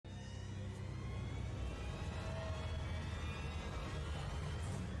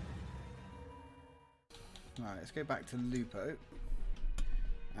Right, let's go back to Lupo.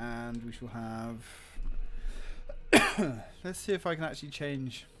 And we shall have... Let's see if I can actually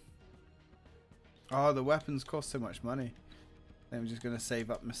change... Oh, the weapons cost so much money. I'm just going to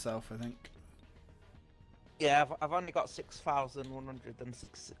save up myself, I think. Yeah, I've only got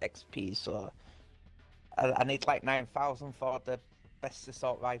 6,106 XP, so I need like 9,000 for the best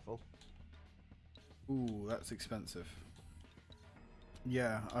assault rifle. Ooh, that's expensive.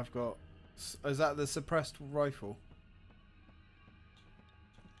 Yeah, I've got... Is that the suppressed rifle?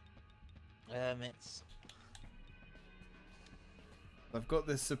 It's... I've got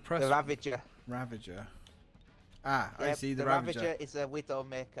this suppressed... The Ravager. Ravager. Ah, Yeah, I see the Ravager. Ravager Is a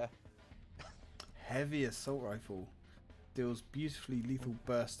Widowmaker. Heavy assault rifle. Deals beautifully lethal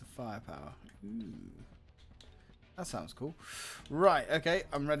burst of firepower. Ooh. That sounds cool. Right, okay,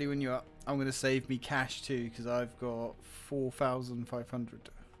 I'm ready when you're up. I'm going to save me cash too, because I've got 4,500.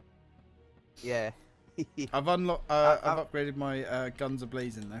 Yeah. I've unlocked. I've upgraded my guns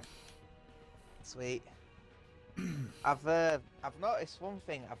ablazing though. Sweet. I've noticed one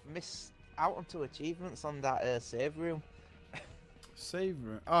thing. I've missed out on 2 achievements on that save room. Save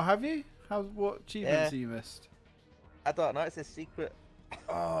room. Oh, have you? What achievements have you missed? I don't know. It's a secret.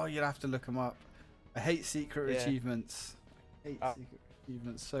 Oh, you'll have to look them up. I hate secret Yeah. achievements. I hate secret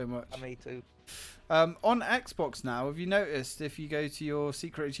achievements so much. Me too. On Xbox now, have you noticed if you go to your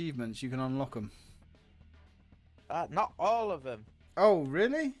secret achievements, you can unlock them? Not all of them. Oh,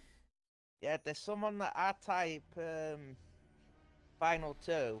 really? Yeah, there's someone that I type Final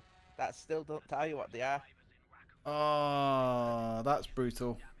 2 that still don't tell you what they are. Oh, that's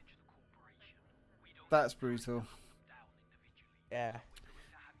brutal. That's brutal. Yeah.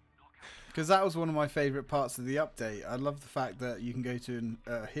 Because that was one of my favourite parts of the update. I love the fact that you can go to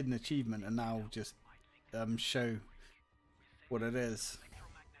a hidden achievement and now just show what it is.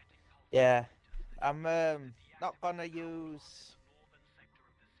 Yeah. I'm not gonna use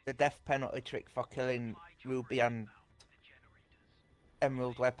the death penalty trick for killing Ruby and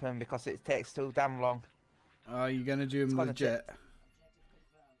Emerald Weapon because it takes too damn long. Are you going to do them legit?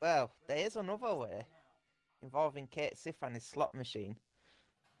 Well, there is another way involving Kate Sif and his slot machine.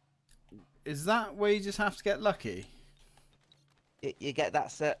 Is that where you just have to get lucky? You get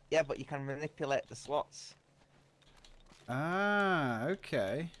that set, yeah, but you can manipulate the slots. Ah,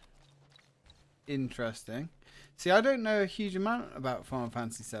 okay. Interesting. See, I don't know a huge amount about Final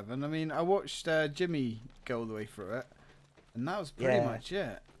Fantasy VII. I mean, I watched Jimmy go all the way through it, and that was pretty much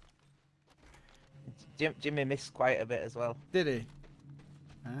it. Jimmy missed quite a bit as well. Did he?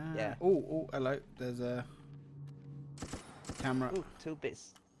 Ah. Yeah. Oh, hello. There's a camera. Ooh, 2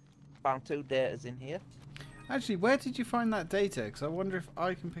 bits. Found 2 datas in here. Actually, where did you find that data? Because I wonder if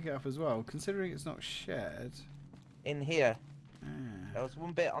I can pick it up as well, considering it's not shared. In here. Ah. There was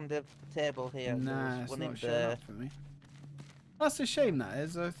 1 bit on the table here. Nah, it's not showing up for me. That's a shame, that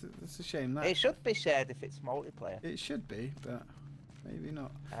is. It's a shame that. It should be shared if it's multiplayer. It should be, but maybe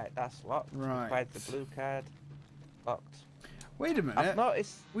not. Right, that's locked. Right. Required the blue card. Locked. Wait a minute. I've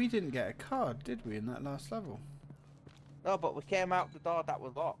noticed. We didn't get a card, did we, in that last level? No, but we came out the door that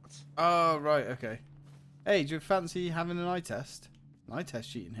was locked. Oh, right, okay. Hey, do you fancy having an eye test? An eye test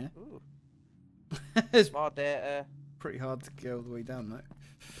sheet in here. Ooh. It's More data. pretty hard to go all the way down,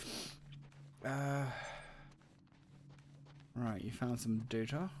 though. Right, you found some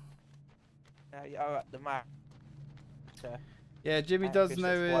data. You're at the map. Yeah, Jimmy does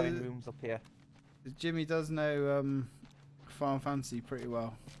know. Rooms up here. Jimmy does know Final Fantasy pretty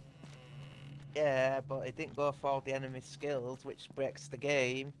well. Yeah, but it didn't go for all the enemy skills, which breaks the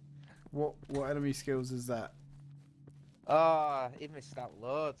game. What enemy skills is that? Oh, he missed out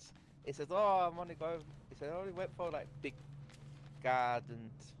loads. He says, "Oh, I'm only going." He said, "I only went for like big guard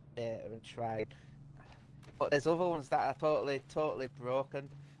and beta and shrine." But there's other ones that are totally broken.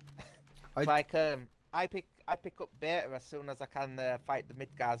 Like I pick up beta as soon as I can fight the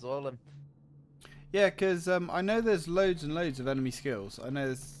Midgar Golem. Yeah, because I know there's loads and loads of enemy skills. I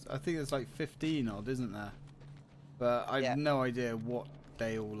think there's like 15 odd, isn't there? But I have no idea what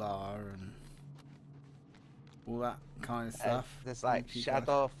they all are and all that kind of stuff. There's like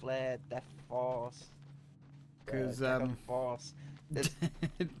Shadow Flare, Death Force, Dragon Force. There's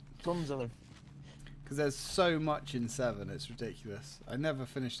tons of them. Because there's so much in 7, it's ridiculous. I never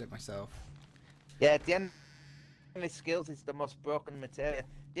finished it myself. Yeah, the enemy skills is the most broken material.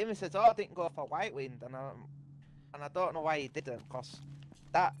 Jimmy says, "Oh, I didn't go for White Wind," and I don't know why he didn't, because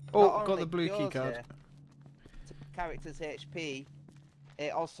that. Oh, got the blue key card. To character's HP,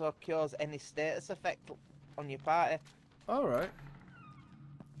 it also cures any status effect on your party. All right.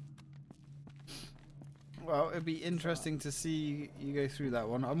 Well, it'd be interesting to see you go through that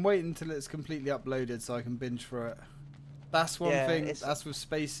one. I'm waiting until it's completely uploaded so I can binge for it. That's one thing. That's with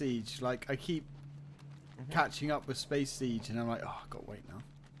Space Siege. Like, I keep catching up with Space Siege, and I'm like, oh, I've got to wait now.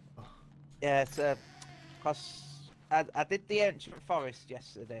 Oh. Yeah, it's because I did the Ancient Forest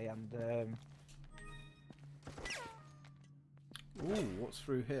yesterday, and Ooh, what's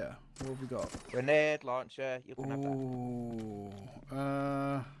through here? What have we got? grenade launcher. You can have that. Ooh,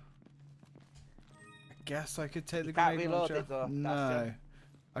 I guess I could take the can't grenade reload launcher. it, though. No,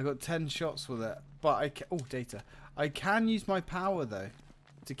 I got 10 shots with it, but I can. Oh, data. I can use my power though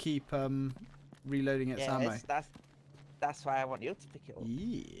to keep reloading its ammo. That's why I want you to pick it up.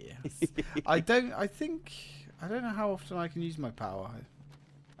 Yes. I don't know how often I can use my power.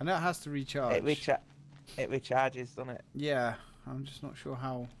 I know it has to recharge. It recharges, doesn't it? Yeah, I'm just not sure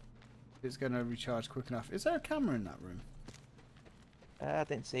how it's going to recharge quick enough. Is there a camera in that room? I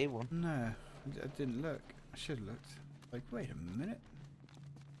didn't see one. No, I didn't look. I should have looked. Like, wait a minute.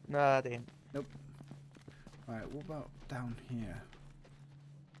 No, I didn't. Nope. Right, what about down here?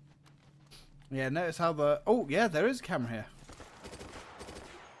 Yeah, notice how the... Oh, yeah, there is a camera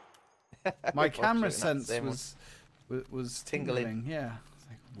here. My camera sense was tingling. Yeah. It's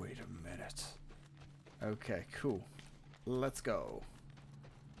like, wait a minute. Okay, cool. Let's go.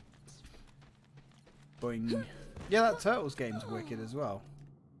 Boing. Yeah, that Turtles game's wicked as well.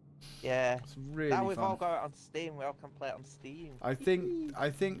 Yeah. It's really now we've fun. all got it on Steam. We all can play it on Steam. I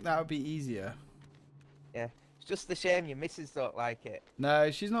think that would be easier. Yeah. It's just a shame your missus don't like it.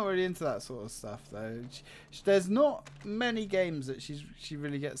 No, she's not really into that sort of stuff though. There's not many games that she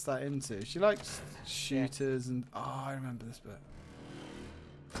really gets that into. She likes shooters and oh, I remember this bit.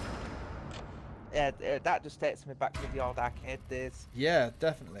 Yeah, that just takes me back to the old arcade days. Yeah,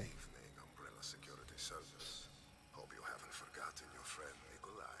 definitely. Umbrella Security Service. Hope you haven't forgotten your friend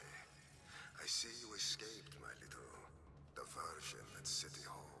Nikolai. I see you escaped, my little diversion at City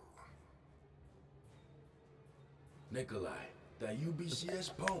Hall. Nikolai, that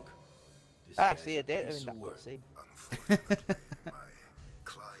UBCS punk. I see a data in that cutscene. Unfortunately, my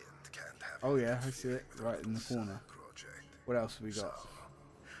client can't have. Oh yeah, I see it right in the corner. What else have we got? So,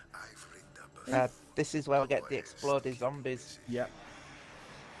 I've rigged up a This is where we get the exploding zombies. Yep.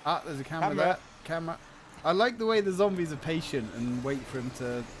 Ah, there's a camera there. Camera. I like the way the zombies are patient and wait for him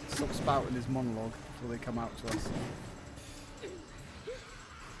to stop spouting his monologue before they come out to us.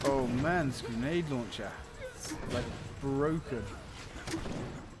 Oh man, this grenade launcher. It's like broken.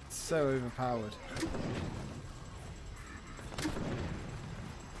 It's so overpowered.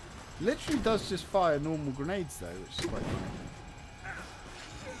 Literally does just fire normal grenades though, which is quite funny.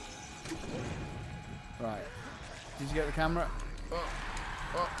 Right. Did you get the camera?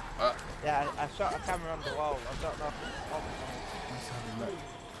 Yeah, I shot a camera on the wall. I don't know if it's on. Let's have a look.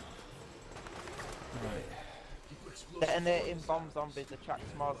 Right. Detonating bomb zombies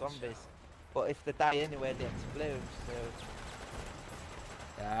attracts more zombies. But if they die anyway, they explode. So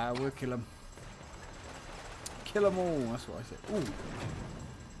Yeah, we'll kill them. Kill them all, that's what I said. Ooh.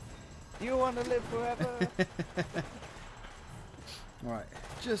 you want to live forever? Right.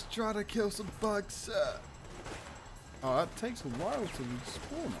 Just try to kill some bugs, sir. Oh, that takes a while to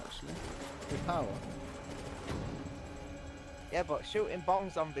respawn, actually. The power. Yeah, but shooting bomb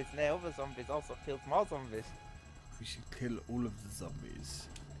zombies near other zombies also kills more zombies. We should kill all of the zombies.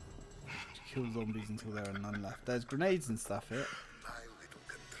 Kill zombies until there are none left. There's grenades and stuff here. My little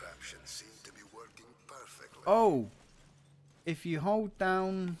contraption seemed to be working perfectly. Oh! If you hold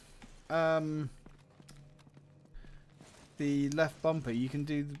down the left bumper, you can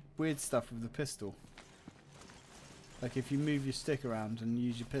do the weird stuff with the pistol. Like if you move your stick around and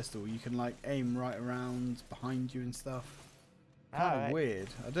use your pistol, you can like aim right around behind you and stuff. Kind of weird.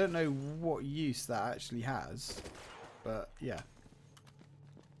 I don't know what use that actually has, but yeah.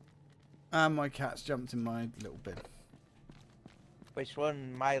 And my cat's jumped in my little bin. Which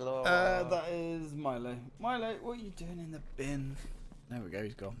one, Milo? That is Milo. Milo, what are you doing in the bin? There we go,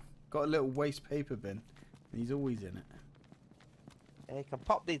 he's gone. Got a little waste paper bin. And he's always in it. Yeah, you can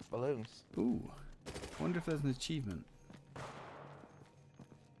pop these balloons. Ooh. I wonder if there's an achievement.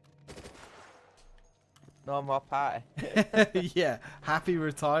 No more party. Yeah, happy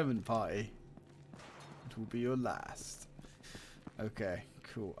retirement party. It will be your last. Okay,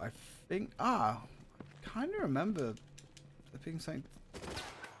 cool. I think... I kind of remember there being something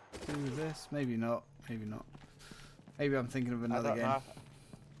to do with this. Maybe not. Maybe not. Maybe I'm thinking of another game. Know.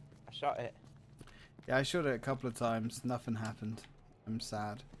 I shot it. Yeah, I shot it a couple of times. Nothing happened. I'm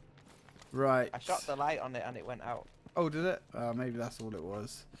sad. Right. I shot the light on it and it went out. Oh, did it? Maybe that's all it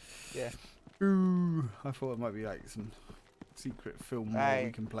was. Yeah. Ooh, I thought it might be like some secret film where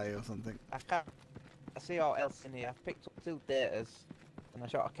we can play or something. I can't I see all else in here. I've picked up 2 datas and I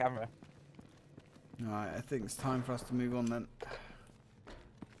shot a camera. Alright, I think it's time for us to move on then.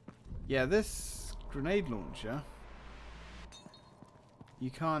 Yeah, this grenade launcher, you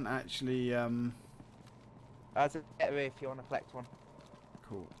can't actually, There's a getaway if you want to collect one.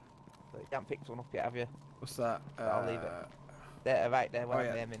 Cool. So you haven't picked one up yet, have you? What's that? I'll leave it. There, right there, where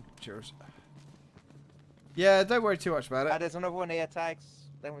I'm aiming. Cheers. Yeah, don't worry too much about it. There's another one here, Tags.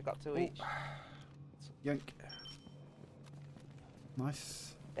 Then we've got 2 each. Yank.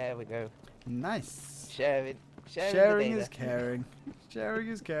 Nice. There we go. Nice. Sharing Is caring. Sharing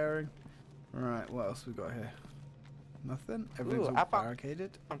is caring. Right, what else we got here? Nothing. Everything's all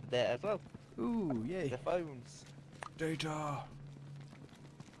barricaded. There as well. Ooh, yay. The phones. Data.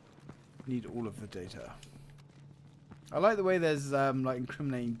 Need all of the data. I like the way there's like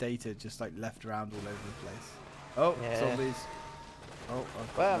incriminating data just like left around all over the place. Oh, yeah. zombies. Oh,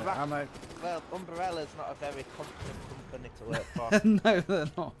 I've got no ammo. Well, Umbrella's not a very competent company to work for. No,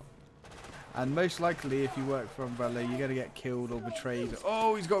 they're not. And most likely, if you work for Umbrella, you're gonna get killed or betrayed.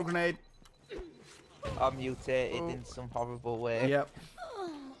 Oh, he's got a grenade. Or mutated in some horrible way. Yep.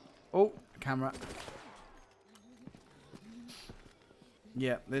 Oh, camera.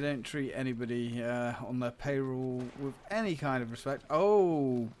 Yeah, they don't treat anybody on their payroll with any kind of respect.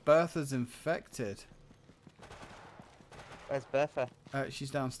 Oh, Bertha's infected. Where's Bertha? She's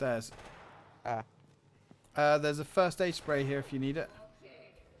downstairs. Ah. There's a first aid spray here if you need it.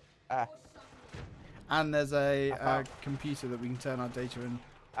 Ah. And there's a computer that we can turn our data in.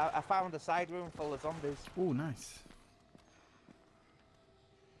 I found a side room full of zombies. Oh, nice.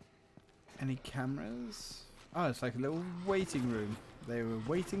 Any cameras? Oh, it's like a little waiting room. They were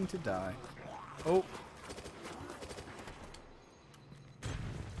waiting to die. Oh.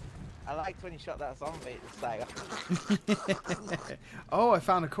 I liked when you shot that zombie. It's like... Oh, I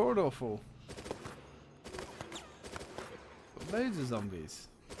found a corridor full. Loads of zombies.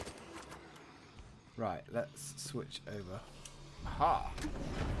 Right, let's switch over. Aha!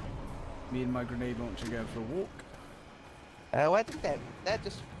 Me and my grenade launcher going for a walk. Where did they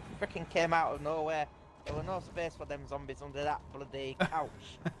just freaking came out of nowhere. There was no space for them zombies under that bloody couch.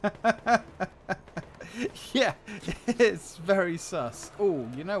 Yeah, it's very sus. Oh,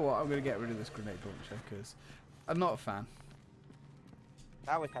 you know what? I'm going to get rid of this grenade launcher because I'm not a fan.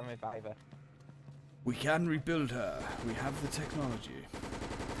 Now we can revive her. We can rebuild her. We have the technology.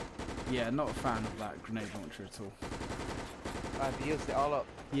 Yeah, not a fan of that grenade launcher at all. I've used it all up.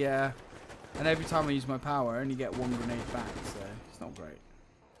 Yeah, and every time I use my power, I only get 1 grenade back, so it's not great.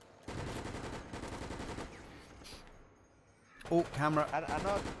 Oh, camera. I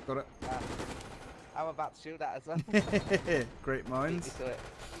know. Got it. I'm about to shoot that as well. Great minds. Beat me to it.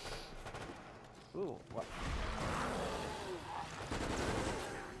 Ooh, what?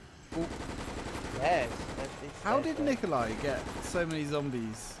 Ooh. Yes. How did Nikolai get so many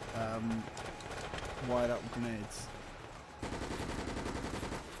zombies wired up with grenades?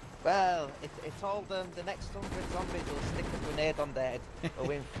 Well, it told them the next 100 zombies will stick a grenade on their head or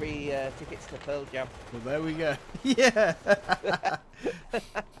win free tickets to Pearl Jam. Well, there we go. Yeah.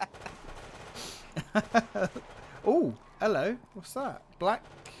 Oh, hello. What's that? Black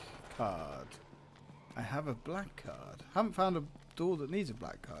card. I have a black card. Haven't found a door that needs a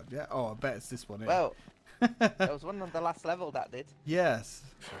black card yet. Oh, I bet it's this one here. Well, there was one on the last level that did. Yes.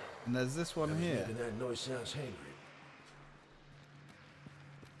 And there's this one here. That noise sounds hangry.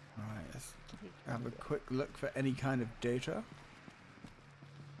 Alright, let's have a quick look for any kind of data.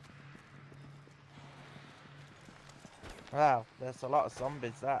 Wow, there's a lot of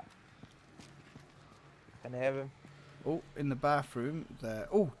zombies that. Can hear them. Oh, in the bathroom there.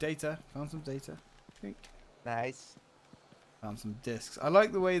 Oh, data. Found some data. I think. Nice. Found some discs. I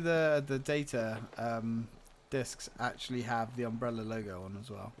like the way the data discs actually have the Umbrella logo on as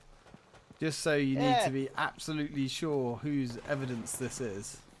well. Just so you need to be absolutely sure whose evidence this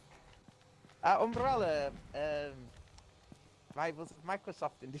is. Umbrella rivals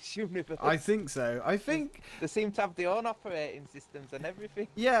Microsoft in this universe. I think so. I think they seem to have their own operating systems and everything.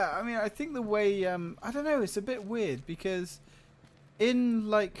 Yeah, I mean, I think the way I don't know, it's a bit weird because in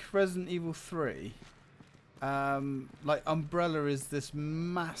like Resident Evil 3, like Umbrella is this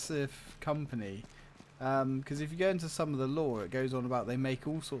massive company. Because if you go into some of the lore, it goes on about they make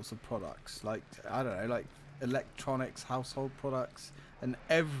all sorts of products, like I don't know, like electronics, household products, and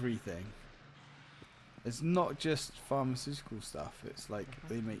everything. It's not just pharmaceutical stuff. It's like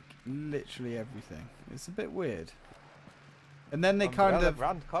they make literally everything. It's a bit weird. And then they kind of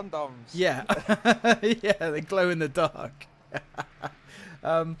brand condoms. Yeah, yeah, they glow in the dark.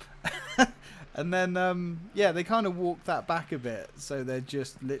 And then yeah, they kind of walk that back a bit. So they're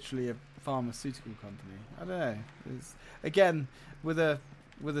just literally pharmaceutical company. I don't know. It's, again, with a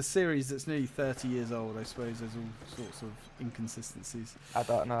series that's nearly 30 years old, I suppose there's all sorts of inconsistencies. I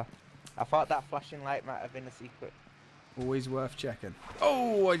don't know. I thought that flashing light might have been a secret. Always worth checking.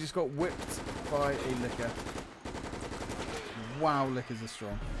 Oh, I just got whipped by a licker. Wow, lickers are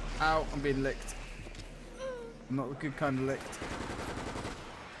strong. Ow, I'm being licked. Not the good kind of licked.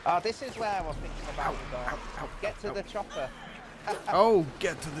 Oh, this is where I was thinking about going. Get to the chopper. Oh,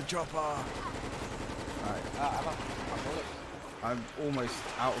 get to the chopper. Right. I'm almost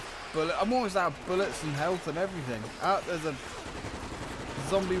out of bullets and health and everything. Oh, there's a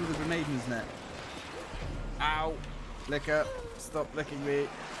zombie with a grenade in his neck. Ow. Licker. Stop licking me.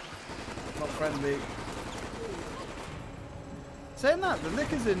 Not friendly. Saying that, the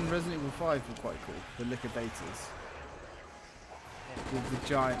lickers in Resident Evil 5 were quite cool. The licker betas. With the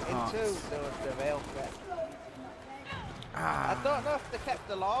giant hearts. In 2, there was the real threat. I don't know if they kept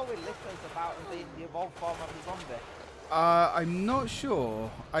the law with lickers about the evolved form of the zombie. I'm not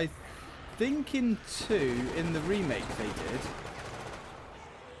sure. I think in 2, in the remake, they did.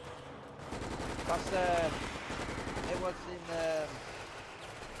 Because it was in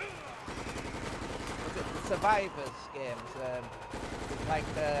was it the Survivors games? It's like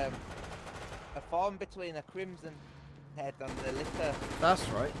a form between a crimson head and the licker. That's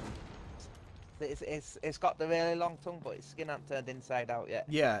right. It's got the really long tongue, but its skin hasn't turned inside out yet.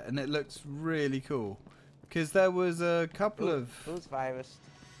 Yeah, and it looks really cool. Because there was a couple of... Who's virus?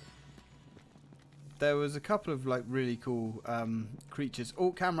 There was a couple of like really cool creatures.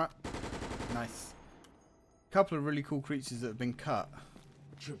 Oh, camera. Nice. A couple of really cool creatures that have been cut.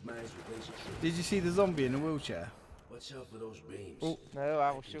 Did you see the zombie in a wheelchair? Watch out for those beams. Oh. No,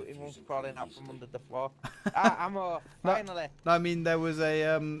 I was shooting one crawling out from under the floor. Ammo, finally. No, I mean there was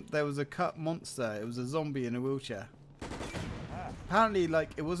a cut monster. It was a zombie in a wheelchair. Apparently,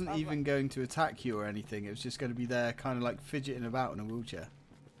 like it wasn't even going to attack you or anything. It was just going to be there, kind of like fidgeting about in a wheelchair.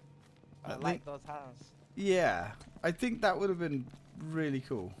 I like those hands. Yeah, I think that would have been really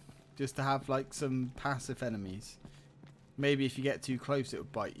cool, just to have like some passive enemies. Maybe if you get too close, it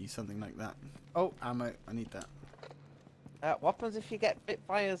would bite you, something like that. Oh, ammo! I need that. What happens if you get bit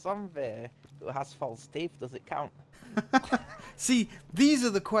by a zombie who has false teeth? Does it count? See, these are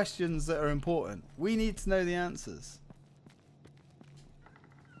the questions that are important. We need to know the answers.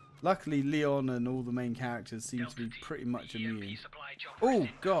 Luckily, Leon and all the main characters seem to be pretty much immune. Oh,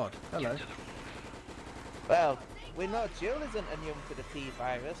 God. Hello. Well, we know Jill isn't immune to the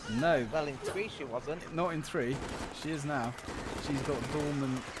T-virus. No. Well, in 3 she wasn't. Not in 3. She is now. She's got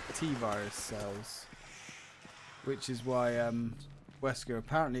dormant T-virus cells. Which is why Wesker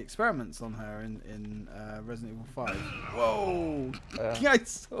apparently experiments on her in Resident Evil 5. Whoa! I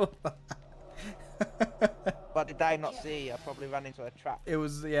saw that. But did I not see? I probably ran into a trap. It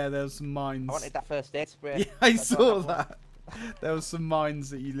was, yeah, there was some mines. I wanted that first aid spray. Yeah, I saw that. There was some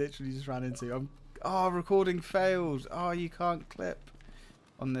mines that you literally just ran into. Oh, recording failed. Oh, you can't clip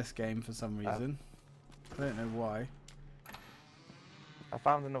on this game for some reason. I don't know why. I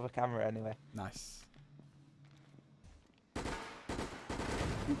found another camera anyway. Nice.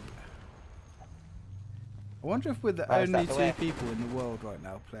 I wonder if we're the only 2 people in the world right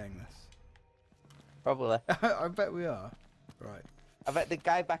now playing this. Probably. I bet we are. Right. I bet the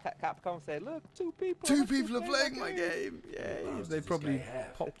guy back at Capcom said, "Look, 2 people. 2 people are playing my game." Yay! They probably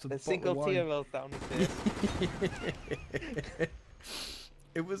popped a bottle single of wine. tear rolls down his face.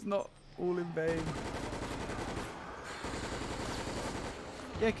 It was not all in vain.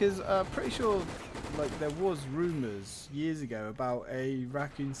 Yeah, because pretty sure like there was rumours years ago about a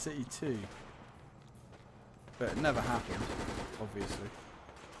Raccoon City 2. But it never happened, obviously.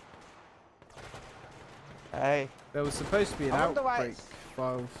 Hey. There was supposed to be an Outbreak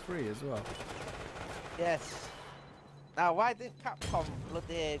File 3 as well. Yes. Now, why didn't Capcom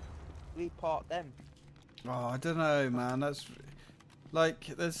bloody report them? Oh, I don't know, man. That's like,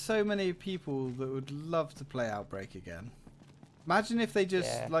 there's so many people that would love to play Outbreak again. Imagine if they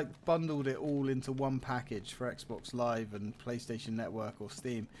just like bundled it all into one package for Xbox Live and PlayStation Network or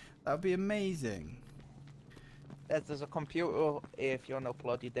Steam. That would be amazing. There's a computer here if you want to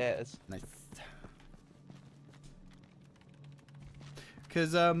upload your data. Nice.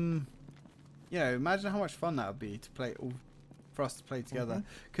 Because you know, imagine how much fun that would be to play all for us to play together.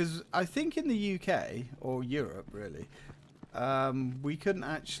 Because I think in the UK or Europe, really, we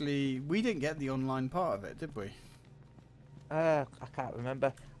didn't get the online part of it, did we? I can't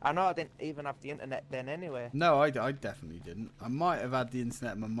remember. I know I didn't even have the internet then anyway. No, I definitely didn't. I might have had the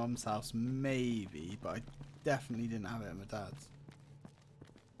internet at my mum's house, maybe, but I definitely didn't have it at my dad's.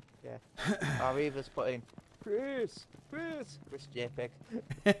 Yeah. Our Reaver's putting Chris, Chris JPEG.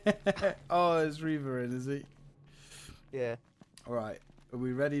 Oh, it's Reaver in, is he? Yeah, Alright, are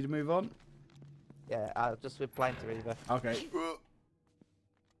we ready to move on? yeah. I'll just replying to Reaver. Okay.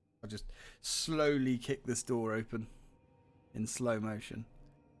 I'll just slowly kick this door open in slow motion.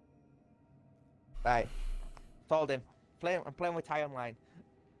 Right, told him. I'm playing with Ty online.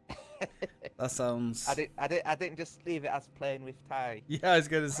 That sounds... I didn't just leave it as playing with Ty. Yeah, I was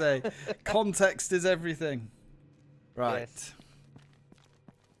going to say, context is everything. Right. Yes.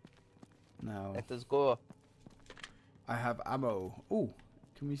 Now, Let us go. I have ammo. Oh,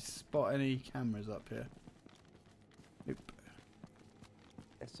 can we spot any cameras up here? Nope.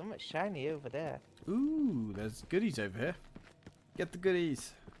 There's something shiny over there. Ooh, there's goodies over here. Get the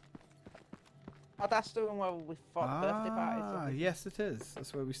goodies. Oh, that's the one where we fought birthday parties. Ah, yes it is.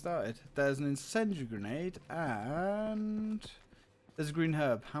 That's where we started. There's an incendiary grenade and there's a green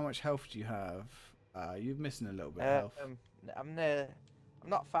herb. How much health do you have? You're missing a little bit of health. I'm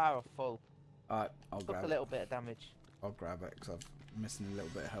not far off full. Alright, I'll Took grab a it. little bit of damage. I'll grab it because I'm missing a little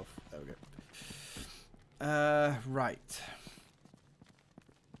bit of health. There we go. Right.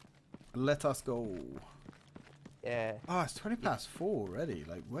 Let us go. Yeah. Oh, it's 20 past 4 already.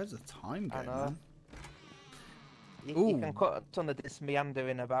 Like, where's the time I going, know. man? You Ooh. can cut a ton of this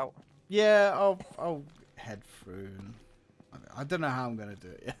meandering about. Yeah, I'll head through. And I don't know how I'm gonna do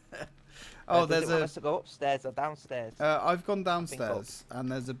it yet. Oh, Does there's it want us to go upstairs or downstairs? I've gone downstairs,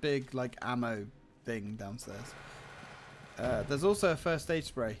 and there's a big like ammo thing downstairs. There's also a first aid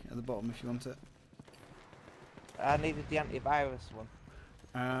spray at the bottom if you want it. I needed the antivirus one.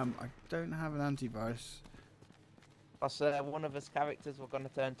 I don't have an antivirus. Because one of his characters were going to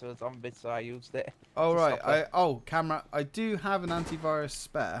turn to a zombie, so I used it. Oh to right, stop it. camera. I do have an antivirus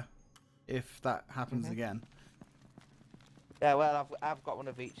spare, if that happens again. Yeah, well, I've got one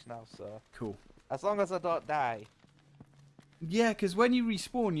of each now, so Cool. as long as I don't die. Yeah, because when you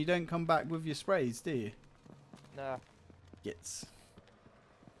respawn, you don't come back with your sprays, do you? No. Gits.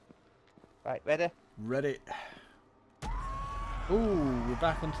 Right, ready? Ready. Ooh, we're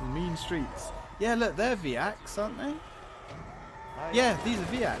back onto the mean streets. Yeah, look, they're VAX, aren't they? Oh, Yeah, these are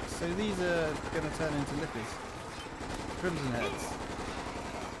VAX, so these are going to turn into lippies. Crimson heads.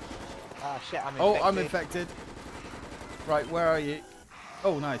 Ah, shit, I'm infected. Oh, I'm infected. Right, where are you?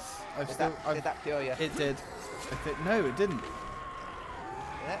 Oh, nice. Did that cure you? It did. No, it didn't.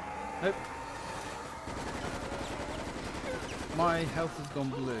 Yeah. Nope. My health has gone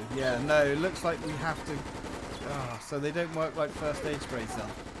blue. Yeah, no, it looks like we have to... Oh, so they don't work like first aid sprays then.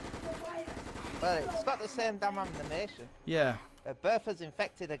 Well, it's got the same damn animation. Yeah. Bertha's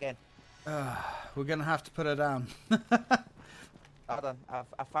infected again. We're going to have to put her down. Hold on,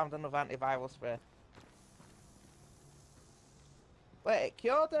 I found another antiviral spray. Wait, it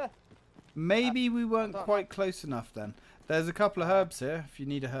cured her? Maybe we weren't don't quite close enough then. There's a couple of herbs here, if you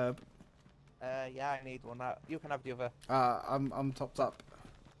need a herb. Yeah, I need one. You can have the other. I'm topped up.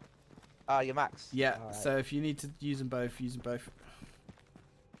 Oh, you're max? Yeah, All right. so if you need to use them both, use them both.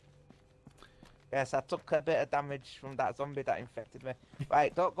 Yes, I took a bit of damage from that zombie that infected me.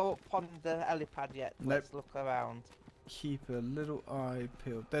 Right, don't go up on the helipad yet. Nope. Let's look around. Keep a little eye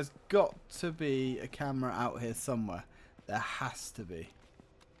peeled. There's got to be a camera out here somewhere. There has to be.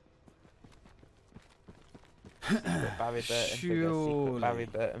 Secret Barry Burton figure. Secret Barry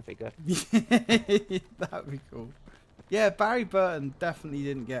Burton figure. That'd be cool. Yeah, Barry Burton definitely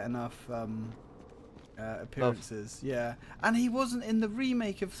didn't get enough appearances. Yeah, and he wasn't in the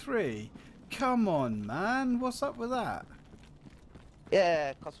remake of 3. Come on, man. What's up with that?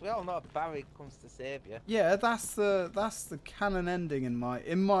 Yeah, because we all know Barry comes to save you. Yeah, that's the canon ending in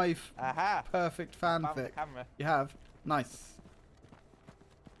my Aha! perfect Found the fanfic. camera. You have? Nice.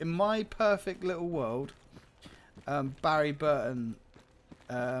 In my perfect little world, Barry Burton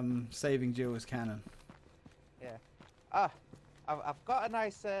saving Jill is canon. Yeah. Ah, I've got a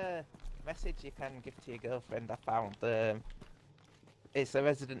nice message you can give to your girlfriend. I found. It's a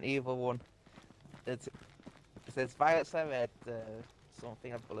Resident Evil one. It says violets are red,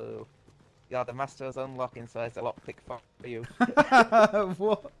 something are blue. You're the master is unlocking, so it's a lockpick for you.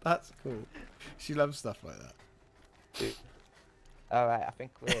 What? That's cool. She loves stuff like that. Alright, I think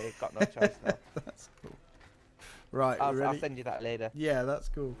we've got no choice now. That's cool. Right, I'll send you that later. Yeah, that's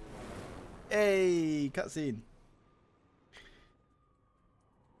cool. Hey, cutscene.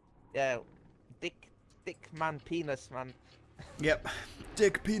 Yeah, Dick man, penis man. Yep,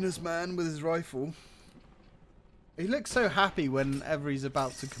 Dick Penis Man with his rifle. He looks so happy whenever he's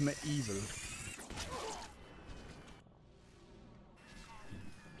about to commit evil.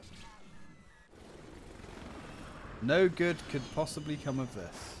 No good could possibly come of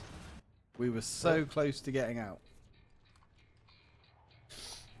this. We were so close to getting out.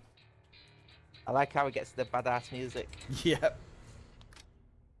 I like how he gets the badass music. Yep.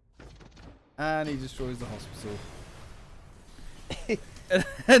 And he destroys the hospital.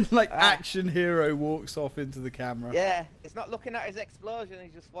 and like action hero walks off into the camera. Yeah, he's not looking at his explosion,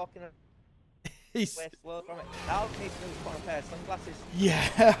 he's just walking He's... away slow from it. Now he needs to put on a pair of sunglasses.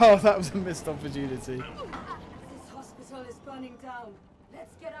 Yeah, oh, that was a missed opportunity. This hospital is burning down.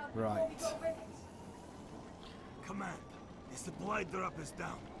 Let's get out before Right. we go with it. Command, the supply drop is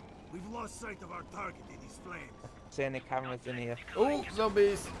down. We've lost sight of our target in these flames. See any cameras in here? Oh,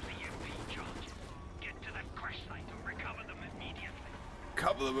 zombies! Get to that crash site and recover them immediately.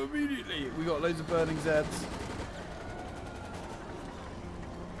 Cover them immediately! We got loads of burning Zeds.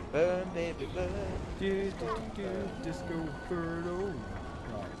 Burn, baby, burn. Disco Birdo.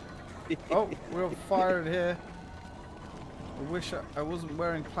 Right. Oh, we're on fire in here. I wish I wasn't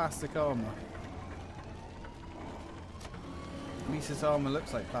wearing plastic armor. Lisa's armor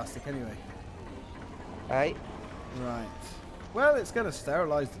looks like plastic anyway. Right. Right. Well, it's going to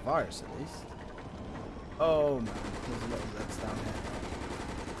sterilize the virus at least. Oh man, there's a lot of Zeds down here.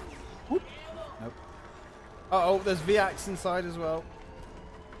 Whoop. Nope. Uh oh, there's VAX inside as well.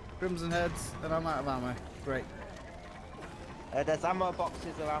 Crimson heads, and I'm out of ammo. Great. There's ammo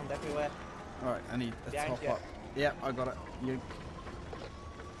boxes around everywhere. Alright, I need a Behind top you. up. Yep, I got it. Yoink.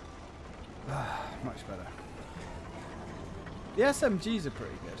 Much better. The SMGs are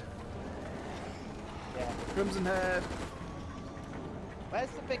pretty good. Yeah. Crimson head. Where's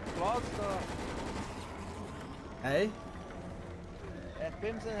the big claws though? Hey?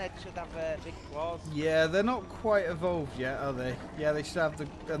 Crimson Head should have big claws. Yeah, they're not quite evolved yet, are they? Yeah, they should have the...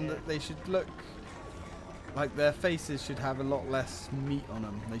 And Yeah. they should look... Like their faces should have a lot less meat on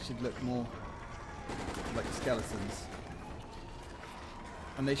them. They should look more like skeletons.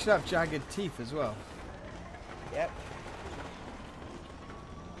 And they should have jagged teeth as well. Yep.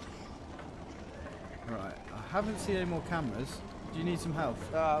 Right, I haven't seen any more cameras. Do you need some health?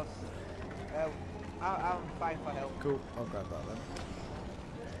 So, I'm fine for help. Cool, I'll grab that then.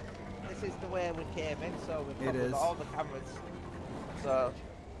 This is the way we came in, so we've It covered is. all the cameras. So,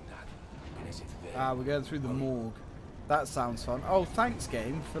 Ah, we're going through the morgue. That sounds fun. Oh, thanks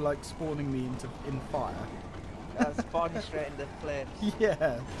game for like spawning me in fire. spawning straight in the flames.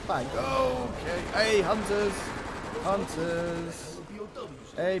 Yeah, thanks. Oh, okay. Hey, hunters! Hunters!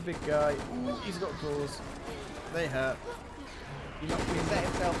 Hey, big guy. Ooh, he's got claws. They hurt. He knocked me He into... set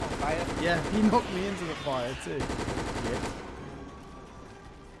himself on fire. Yeah, he knocked me into the fire too. Yeah.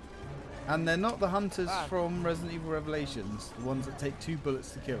 And they're not the hunters Ah. from Resident Evil Revelations, the ones that take 2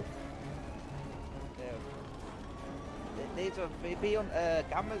 bullets to kill. These are beyond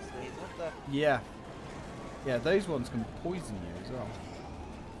gammas, these, aren't they? Yeah. Yeah, those ones can poison you as well.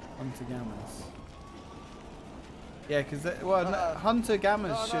 Hunter gammas. Yeah, because hunter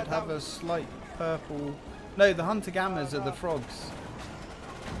gammas should have a slight purple... No, the hunter gammas are the frogs.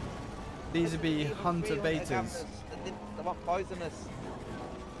 These would be hunter betas. They want poisonous.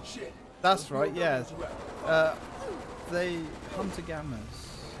 That's right, yeah. They hunter gammas.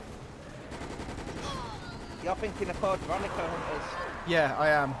 You're thinking of Code Veronica hunters. Yeah, I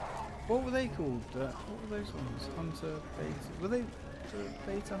am. What were they called? What were those ones? Hunter beta. Were they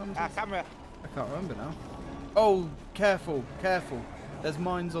beta hunters? Ah, camera. I can't remember now. Oh, careful, careful. There's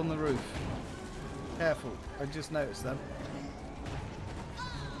mines on the roof. Careful. I just noticed them.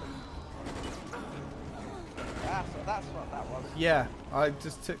 Ah, so that's what that was. Yeah, I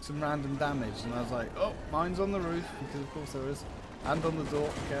just took some random damage and I was like, oh, mines on the roof, because of course there is. And on the door,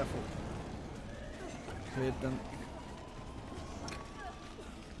 careful. Cleared them.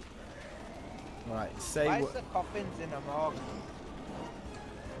 Right, say Why is what... the coffins in a morgue?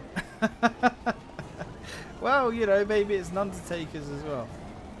 Well, you know, maybe it's an Undertaker's as well.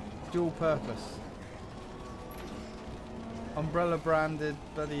 Dual purpose. Umbrella branded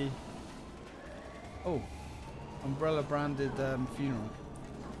bloody... Oh. Umbrella branded funeral.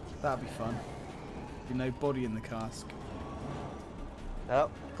 That'd be fun. You know, body in the cask.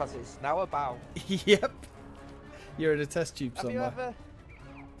 No, because it's now about. Yep. You're in a test tube somewhere.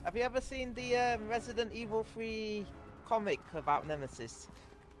 Have you ever seen the Resident Evil 3 comic about Nemesis?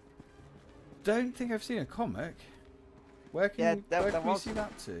 Don't think I've seen a comic. Where can Yeah, you, there where can we was- see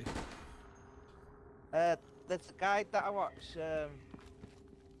that to? There's a guy that I watch.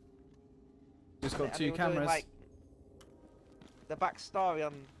 Just got and 2 they were doing, cameras. like, the backstory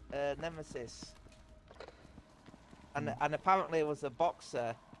on Nemesis, and apparently it was a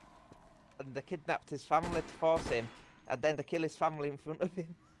boxer, and they kidnapped his family to force him, and then they kill his family in front of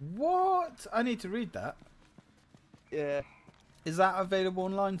him. What? I need to read that. Yeah. Is that available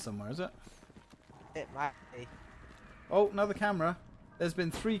online somewhere, is it? It might be. Oh, another camera. There's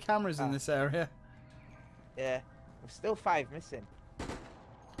been 3 cameras in this area. Yeah. There's still 5 missing.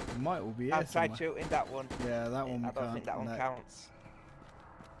 It might all be here I've tried somewhere. shooting that one. Yeah, that one we I don't can't. think that one no. counts.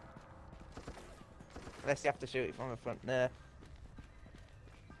 Unless you have to shoot it from the front there.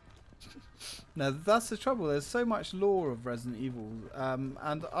 No, that's the trouble. There's so much lore of Resident Evil,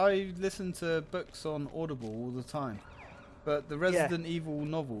 and I listen to books on Audible all the time, but the Resident Evil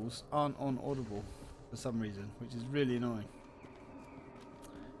novels aren't on Audible for some reason, which is really annoying.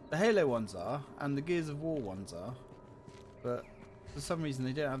 The Halo ones are, and the Gears of War ones are, but for some reason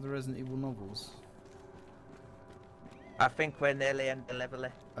they don't have the Resident Evil novels. I think we're nearly end the level.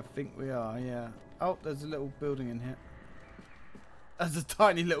 I think we are, yeah. Oh, there's a little building in here. There's a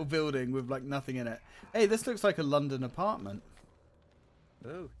tiny little building with like nothing in it. Hey, this looks like a London apartment.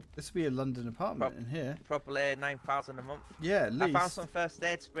 Ooh. This would be a London apartment in here. Probably 9,000 a month. Yeah, at least. I found some first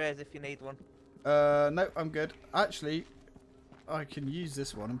aid sprays if you need one. No, I'm good. Actually, I can use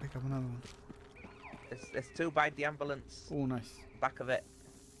this one and pick up another one. There's 2 by the ambulance. Oh, nice. Back of it.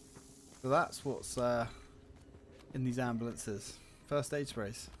 So that's what's in these ambulances. First aid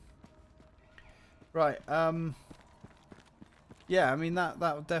sprays. Right, yeah, I mean that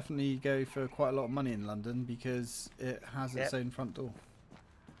would definitely go for quite a lot of money in London because it has its own front door.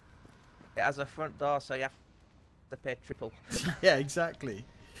 It has a front door, so you have to pay triple. Yeah, exactly.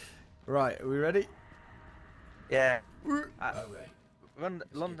 Right, are we ready? Yeah. All right.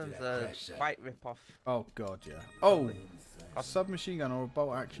 London's a quite rip-off. Oh god, yeah. Oh, a submachine gun or a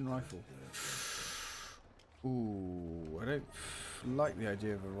bolt action rifle. Ooh, I don't like the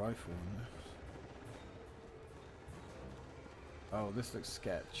idea of a rifle. Oh, this looks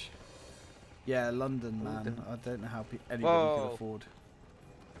sketch. Yeah, London, man. I don't know how anybody can afford.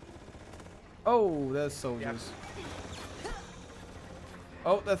 Oh, there's soldiers. Yep.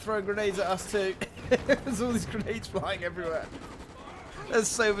 Oh, they're throwing grenades at us too. There's all these grenades flying everywhere. There's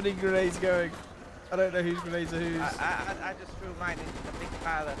so many grenades going. I don't know whose grenades are whose. I just threw mine into the big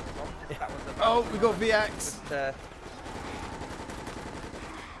pile of zombies that was about. Oh, we got VX.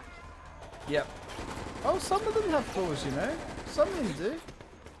 Yep. Oh, some of them have claws, you know. Some of them do.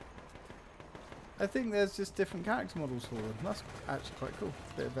 I think there's just different character models for them. That's actually quite cool.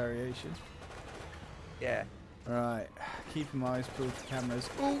 Bit of variation. Yeah. Right. Keep my eyes peeled for cameras.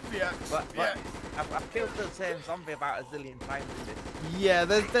 Oh, yeah. But I've killed the same zombie about a zillion times in this. Yeah,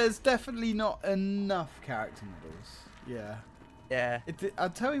 there's definitely not enough character models. Yeah. Yeah. I'll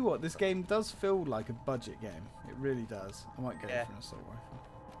tell you what, this game does feel like a budget game. It really does. I might go for an assault rifle.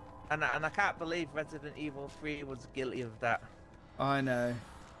 And I can't believe Resident Evil 3 was guilty of that. I know.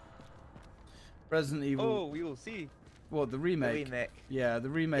 Resident Evil. Oh, you'll see. What, the remake? The remake. Yeah, the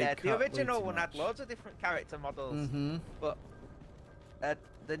remake. Yeah, the original one had loads of different character models. But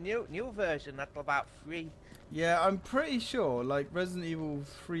the new version had about 3. Yeah, I'm pretty sure like Resident Evil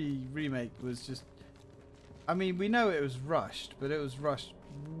 3 remake was just. I mean, we know it was rushed, but it was rushed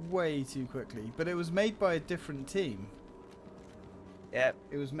way too quickly. But it was made by a different team. Yeah.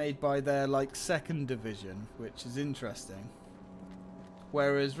 It was made by their like 2nd division, which is interesting.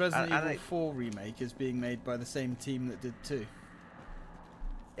 Whereas Resident Evil 4 remake is being made by the same team that did 2.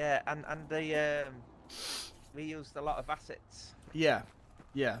 Yeah, and they reused a lot of assets. Yeah,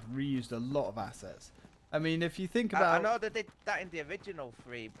 yeah, reused a lot of assets. I mean, if you think about, I know they did that in the original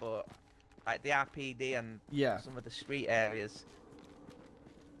 3, but like the RPD and some of the street areas.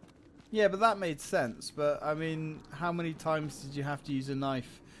 Yeah, but that made sense. But I mean, how many times did you have to use a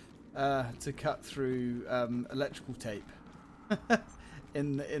knife to cut through electrical tape?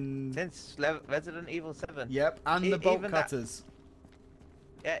 Since Resident Evil 7. Yep, and the bolt cutters.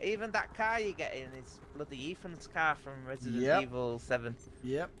 Yeah, even that car you get in is bloody Ethan's car from Resident Evil 7.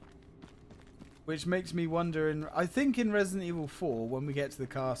 Yep. Which makes me wonder, I think in Resident Evil 4, when we get to the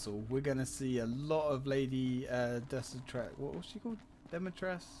castle, we're going to see a lot of Lady Demetrius. What was she called?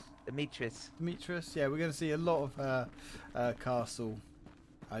 Demetrius? Demetrius, yeah, we're going to see a lot of her castle,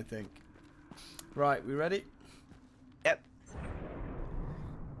 I think. Right, we ready? Yep.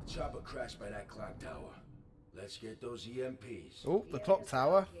 Chopper crashed by that clock tower. Let's get those EMPs. Oh, the clock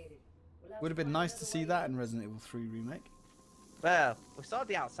tower. Would have been nice to see that in Resident Evil 3 remake. Well, we saw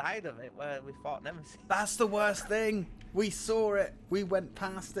the outside of it where we fought Nemesis. That's the worst thing. We saw it. We went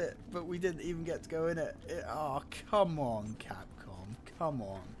past it, but we didn't even get to go in it. Oh, come on, Capcom. Come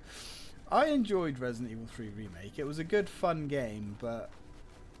on. I enjoyed Resident Evil 3 remake. It was a good, fun game, but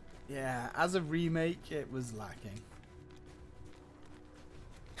yeah, as a remake, it was lacking.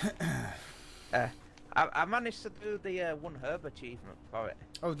 I managed to do the 1 herb achievement for it.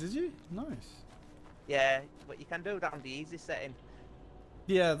 Oh, did you? Nice. Yeah, but you can do that on the easy setting.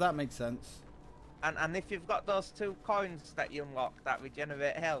 Yeah, that makes sense. And if you've got those 2 coins that you unlock that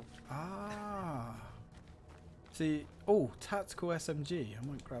regenerate health. Ah. See, oh, tactical SMG. I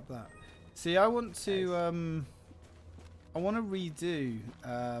might grab that. See, I want to I want to redo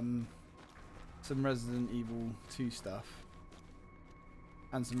some Resident Evil 2 stuff.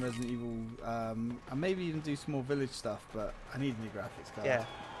 And some Resident Evil and maybe even do some more Village stuff, but I need a new graphics card. Yeah.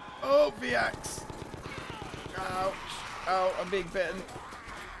 Oh, VX. Ouch. Oh, I'm being bitten.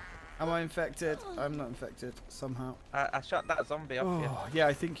 Am I infected? I'm not infected, somehow. I shot that zombie off you. Oh, yeah,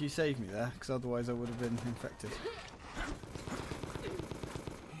 I think you saved me there, because otherwise I would have been infected.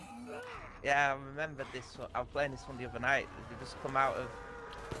 Yeah, I remember this one. I was playing this one the other night. They just come out of...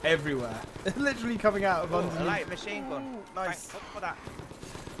 Everywhere. Literally coming out of underneath. A light machine gun. Ooh, nice. Thanks for that.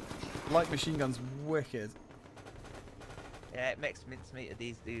 Light machine gun's wicked. Yeah, it makes mincemeat of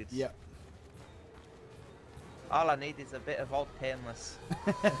these dudes. Yep. All I need is a bit of old painless.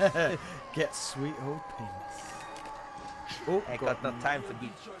 Get sweet old penis. Oh, I got no time for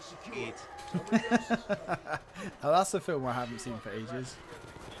these. Now that's a film I haven't seen for ages.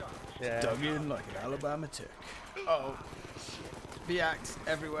 Yeah. Dug in like an Alabama tick. Oh. VX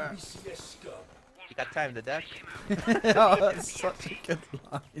everywhere. You got time to duck? Oh, that's such a good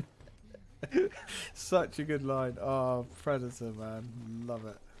line. Such a good line. Oh, Predator, man. Love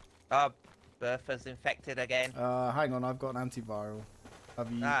it. Oh, Bertha's infected again. Hang on, I've got an antiviral.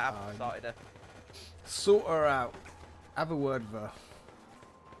 Have you? Nah, I've sorted her. Sort her out. Have a word with her.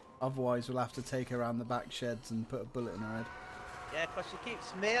 Otherwise, we'll have to take her around the back sheds and put a bullet in her head. Yeah, because she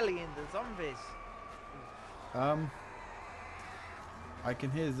keeps meleeing the zombies. I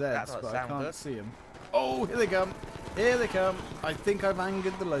can hear Zeds, but I can't good. see them. Oh, here they come. Here they come. I think I've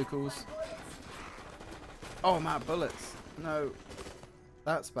angered the locals. Oh, I'm out of bullets. No.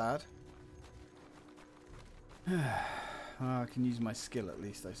 That's bad. I can use my skill at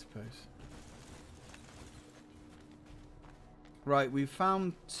least, I suppose. Right, we've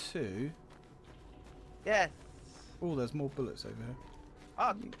found 2. Yeah. Oh, there's more bullets over here.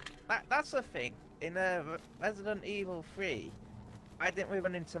 Oh, that's the thing. In Resident Evil 3, why didn't we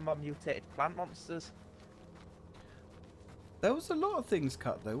run into more mutated plant monsters? There was a lot of things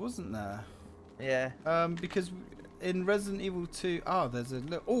cut though, wasn't there? Yeah. Because in Resident Evil 2, there's a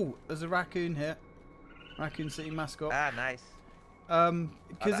there's a raccoon here. Raccoon City mascot. Ah, nice.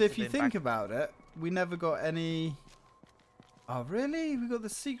 Because if you think about it, we never got any. Oh really? We got the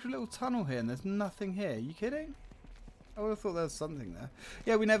secret little tunnel here, and there's nothing here. Are you kidding? I would have thought there was something there.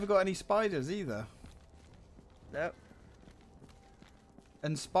 Yeah, we never got any spiders either. Nope.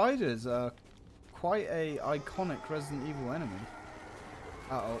 And spiders are quite a iconic Resident Evil enemy.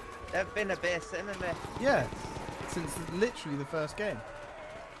 Uh-oh. They've been a base enemy. Yeah, since literally the first game.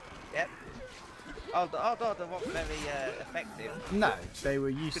 Yep. Although they weren't very effective. No, they were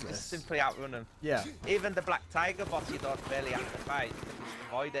You could useless. just simply outrun them. Yeah. Even the Black Tiger boss, you don't really have to fight. You can just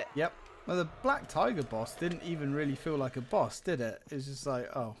avoid it. Yep. Well, the Black Tiger boss didn't even really feel like a boss, did it? It was just like,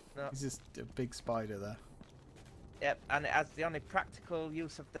 oh, No. he's just a big spider there. Yep, and it has the only practical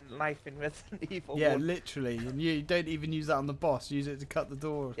use of the knife in Resident Evil Yeah, 1. literally. And you don't even use that on the boss. Use it to cut the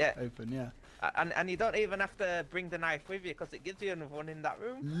door open, yeah. And you don't even have to bring the knife with you because it gives you another one in that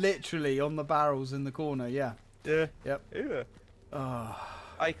room. Literally on the barrels in the corner, yeah. Yeah. Yep. Yeah. Oh.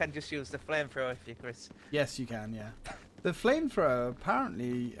 Or you can just use the flamethrower if you, Chris. Yes, you can, yeah. The flamethrower,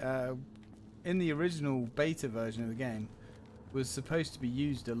 apparently, in the original beta version of the game, was supposed to be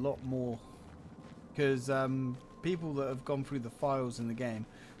used a lot more. Because people that have gone through the files in the game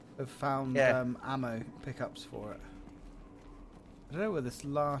have found ammo pickups for it. I don't know where this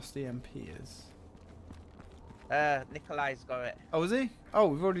last EMP is. Nikolai's got it. Oh, is he? Oh,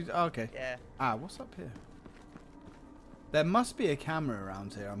 we've already... Oh, okay. Yeah. Ah, what's up here? There must be a camera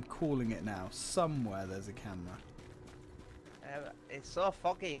around here. I'm calling it now. Somewhere there's a camera. It's so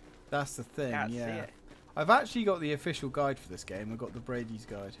foggy. That's the thing, Can't see yeah. it. I've actually got the official guide for this game. I've got the Brady's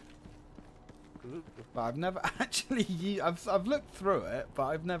guide. Ooh. But I've never actually... I've looked through it, but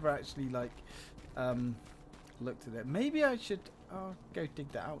I've never actually, like, looked at it. Maybe I should... I'll go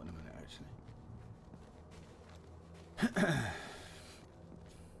dig that out in a minute, actually.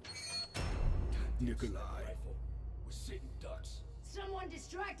 Nikolai. We're sitting ducks. Someone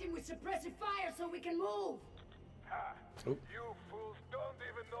distract him with suppressive fire so we can move. Ha! Oh. You fools don't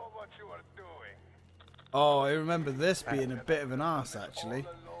even know what you are doing. Oh, I remember this being a bit of an arse, actually.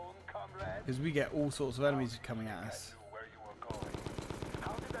 All alone, comrade? Because we get all sorts of enemies coming at us. Where you were going.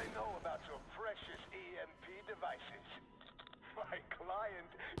 How did I know about your precious EMP devices? My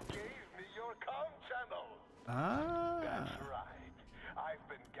client gave me your comm channel. Ah. That's right. I've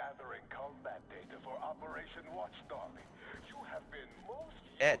been gathering combat data for Operation Watchdog. You have been most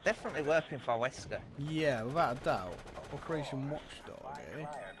Yeah, definitely working for Wesker. Yeah, without a doubt. Operation Watchdog, eh?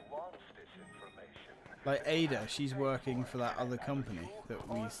 client wants this information. Like Ada, she's working for that other company that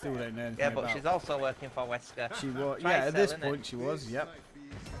we still don't know anything Yeah, but about. she's also working for Wesker. She was, Try yeah, at this selling point it. she was, yep.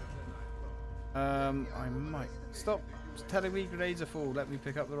 I might stop telling me grenades are full. Let me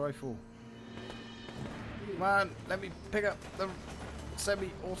pick up the rifle. Come on, let me pick up the semi.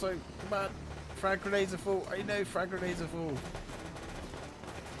 Also, come on, frag grenades are full. I know frag grenades are full.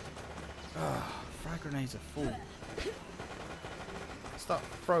 Ah, frag grenades are full. Start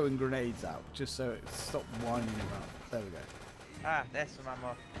throwing grenades out just so it stops whining about. There we go. Ah, there's some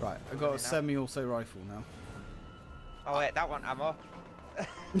ammo. Right, I got a semi-auto rifle now. Oh wait, that one ammo.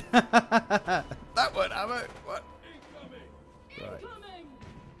 That one ammo. What? Right.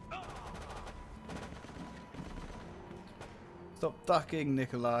 Stop ducking,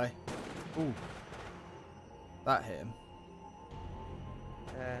 Nikolai. Ooh. That hit him.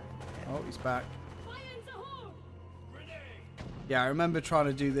 Oh, he's back. Yeah, I remember trying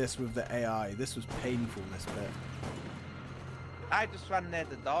to do this with the AI. This was painful, this bit. I just ran near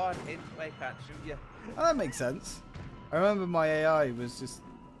the door and instantly can't shoot you. Oh, that makes sense. I remember my AI was just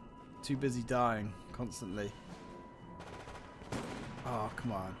too busy dying constantly. Oh,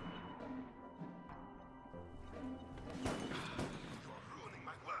 come on.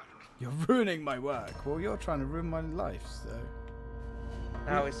 You're ruining my work. Well, you're trying to ruin my life, so...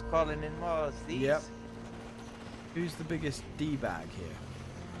 Now he's calling in more. These. Yep. Who's the biggest D-bag here?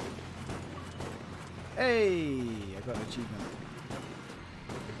 Hey! I got an achievement.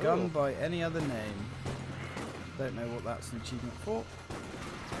 A gun by any other name. Don't know what that's an achievement for.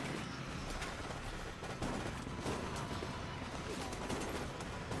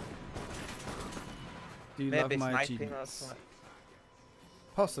 Do you Maybe love my sniping or achievements? something.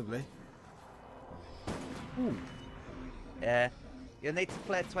 Possibly. Ooh. Yeah. You need to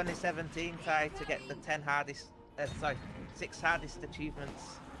play 2017 Ty to get the 10 hardest, sorry, 6 hardest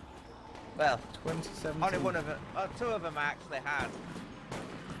achievements. Well, 2017. only one of them, 2 of them are actually hard.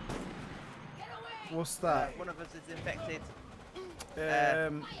 What's that? One of us is infected.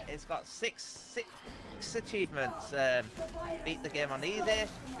 It's got six achievements. Beat the game on easy,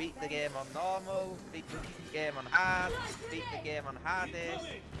 beat the game on normal, beat the game on hard, beat the game on hardest,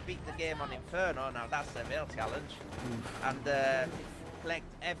 beat the game on Inferno. Now that's a real challenge. And collect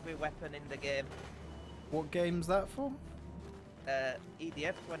every weapon in the game. What game's that for?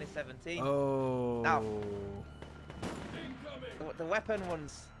 EDF 2017. Oh. Now, the weapon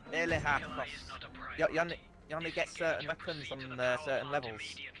one's really hard because you only get certain weapons on certain levels.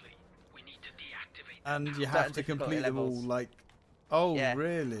 And you have to complete them all, like... Oh, yeah.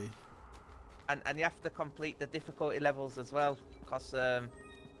 Really? And you have to complete the difficulty levels as well, because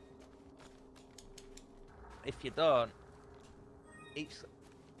if you don't,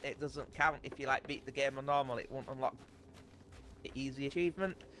 it doesn't count. If you like beat the game on normal, it won't unlock the easy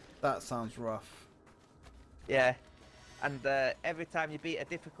achievement. That sounds rough. Yeah. And every time you beat a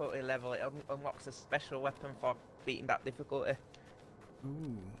difficulty level, it unlocks a special weapon for beating that difficulty.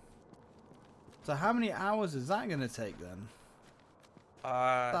 Ooh. So how many hours is that going to take then?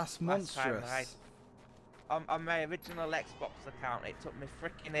 That's monstrous. On my original Xbox account, it took me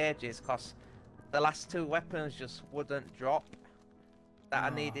freaking ages because the last 2 weapons just wouldn't drop that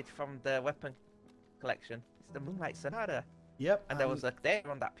I needed from the weapon collection. It's the Moonlight Sonata. Yep. And there was a date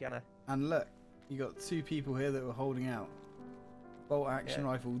on that piano. And look, you got 2 people here that were holding out. Bolt action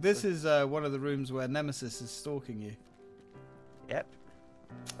rifle. This is one of the rooms where Nemesis is stalking you. Yep.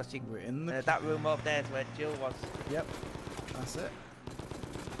 We're in the... that room over there is where Jill was. Yep. That's it.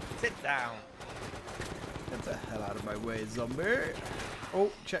 Sit down. Get the hell out of my way, zombie.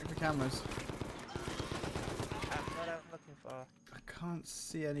 Oh, check the cameras. That's what I'm looking for. I can't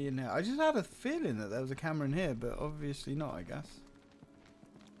see any in here. I just had a feeling that there was a camera in here, but obviously not, I guess.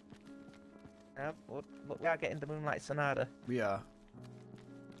 Look, we are getting the Moonlight Sonata. We are.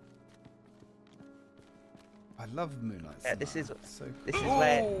 I love Moonlight Sonata. Yeah, this is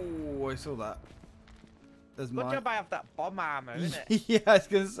where... Oh, I saw that. There's good job I have that bomb armor, isn't it? Yeah, I was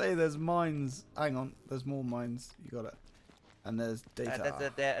going to say there's mines. Hang on, there's more mines. You got it. And there's data.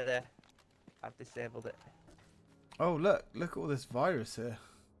 There's a data there. I've disabled it. Oh, look at all this virus here.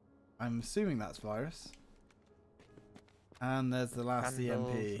 I'm assuming that's virus. And there's the last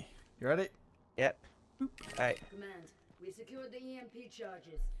EMP. You ready? Yep. Right. Command, we secured the EMP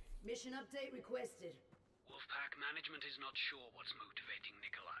charges. Mission update requested. Wolfpack management is not sure what's motivating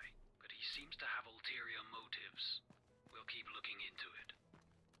Nikolai, but he seems to have ulterior motives. We'll keep looking into it.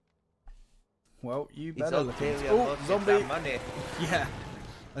 Well, you He's better look into ulterior Oh, motives zombie! and money. Yeah.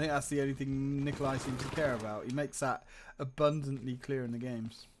 I think that's the only thing Nikolai seems to care about. He makes that abundantly clear in the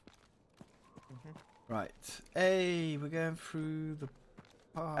games. Right. Hey, we're going through the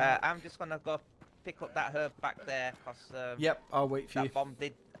park. I'm just gonna go pick up that herb back there, cause Yep, I'll wait for you. that bomb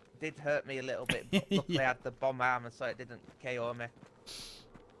did hurt me a little bit, but luckily I had the bomb armor, so it didn't KO me.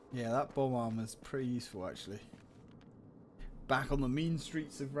 Yeah, that bomb armor's pretty useful actually. Back on the mean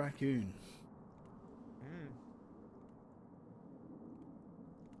streets of Raccoon.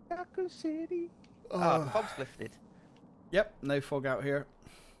 Raccoon City. Oh, the fog's lifted. Yep, no fog out here.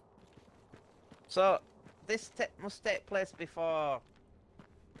 So this must take place before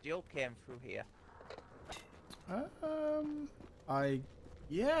Jill came through here.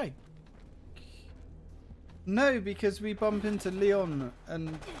 Yeah. No, because we bump into Leon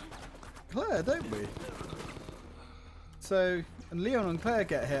and Claire, don't we? So, and Leon and Claire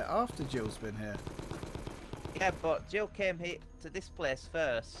get here after Jill's been here. Yeah, but Jill came here to this place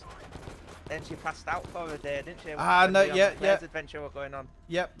first. Then she passed out for a day, didn't she? Ah, When no, Leon and yeah. Claire's adventure were going on.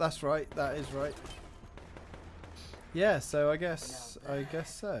 Yep, that's right. That is right. Yeah, so I guess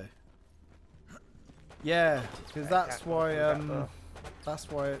so. Yeah, because that's why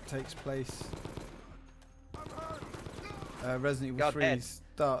it takes place. Resident Evil 3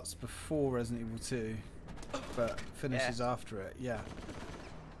 starts before Resident Evil 2, but finishes after it. Yeah.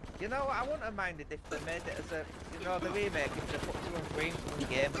 You know, I wouldn't have minded if they made it as a, you know, the remake, if they put 2 and 3 in the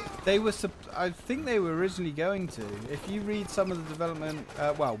game. They were, I think they were originally going to. If you read some of the development,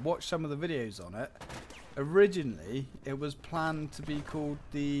 well, watch some of the videos on it. Originally, it was planned to be called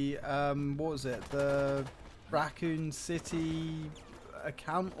the, what was it? The Raccoon City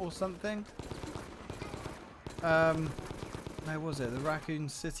account or something? No, was it the Raccoon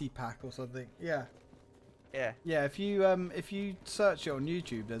City pack or something? Yeah. Yeah. Yeah, if you search it on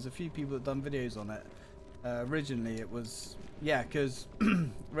YouTube, there's a few people that done videos on it. Originally, it was because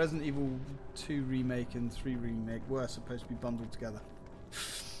Resident Evil 2 remake and 3 remake were supposed to be bundled together.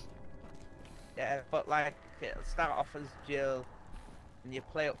 Yeah, but like it'll start off as Jill, and you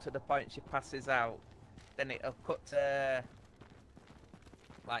play up to the point she passes out. Then it'll cut to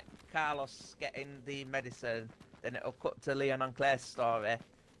like Carlos getting the medicine. Then it'll cut to Leon and Claire's story.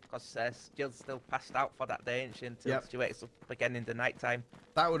 Because Jill's still passed out for that day, ain't she? Until she wakes up again in the night time.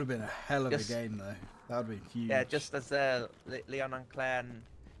 That would have been a hell of a game, though. That would have been huge. Yeah, just as Leon and Claire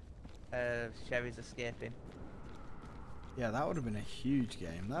and Sherry's escaping. Yeah, that would have been a huge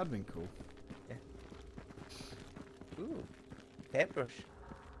game. That would have been cool. Yeah. Ooh, paintbrush.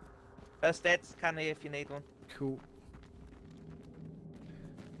 First aid scanner if you need one. Cool.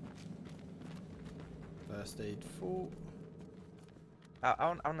 First aid full. I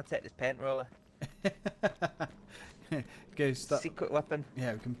want to take this paint roller. Go start. Secret weapon.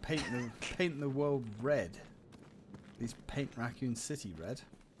 Yeah, we can paint the world red. At least paint Raccoon City red.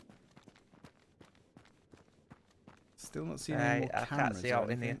 Still not seeing any more I cameras. can't see out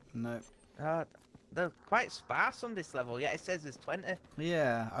in here. No. They're quite sparse on this level. Yeah, it says there's 20.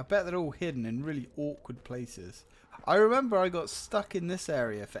 Yeah, I bet they're all hidden in really awkward places. I remember I got stuck in this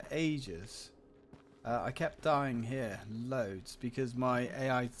area for ages. I kept dying here loads because my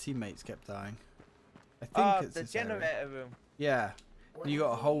AI teammates kept dying. I think it's the this generator area. room. Yeah, you got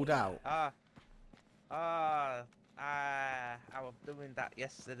to hold out. I was doing that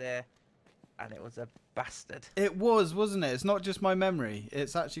yesterday, and it was a bastard. It was, wasn't it? It's not just my memory.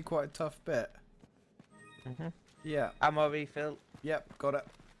 It's actually quite a tough bit. Yeah. Ammo refill. Yep, got it.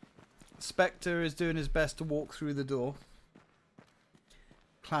 Spectre is doing his best to walk through the door.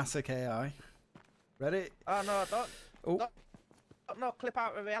 Classic AI. Ready? Oh no, don't. Oh. No, clip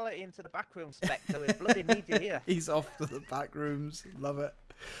out of reality into the back room, Spectre. We bloody need you here. He's off to the back rooms. Love it.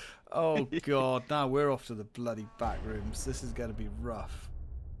 Oh god, now we're off to the bloody back rooms. This is going to be rough.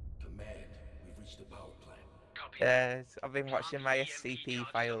 Command, we've reached the power plant. Yeah, I've been watching my SCP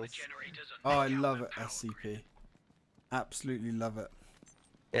files. Oh, I love it, SCP. Absolutely love it.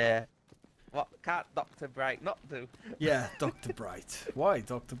 Yeah. What can't Dr. Bright not do? Yeah, Dr. Bright. Why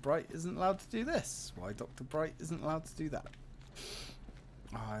Dr. Bright isn't allowed to do this? Why Dr. Bright isn't allowed to do that?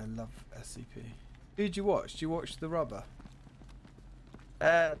 Oh, I love SCP. Who'd you watch? Did you watch The Rubber?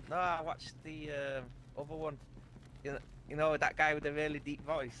 No, I watched the other one. You know that guy with the really deep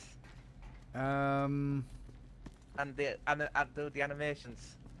voice. And I do the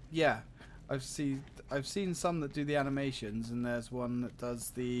animations. Yeah, I've seen some that do the animations, and there's one that does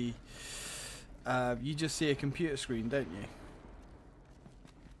the. You just see a computer screen, don't you?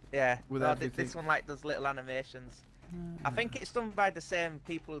 Yeah. With no, everything. this one like does little animations. I think it's done by the same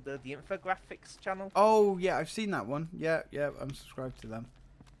people who do the infographics channel. Oh yeah, I've seen that one. Yeah, I'm subscribed to them.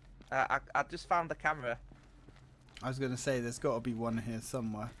 I just found the camera. I was going to say there's got to be one here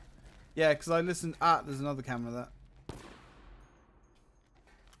somewhere. Yeah, because I listened. There's another camera there.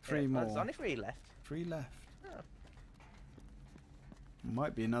 Three more. There's only 3 left. 3 left. Oh.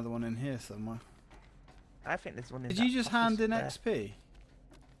 Might be another one in here somewhere. I think there's one in Did that you just hand in there. XP?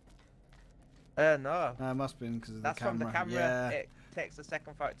 No. No, it must have been because of That's the camera. from the camera. Yeah. It takes a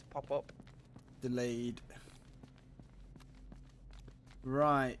second for it to pop up. Delayed.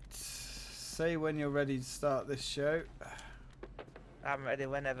 Right. Say when you're ready to start this show. I'm ready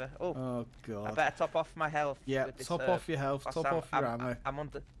whenever. Oh god. I better top off my health. Yeah, with this top herb, off your health, 'cause top off your ammo.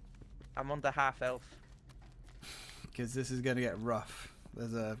 I'm under half health. Because this is going to get rough.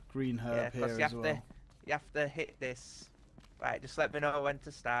 There's a green herb Yeah, here you as well. You have to hit this. Right, just let me know when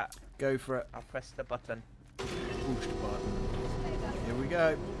to start. Go for it. I'll press the button. Push the button. Here we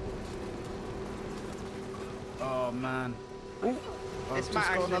go. Oh man. Ooh, I've This just might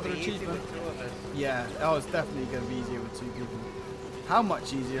got actually another be easy achievement. with 2 of us. Yeah, oh, it's definitely going to be easier with 2 people. How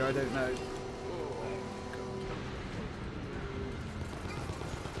much easier, I don't know.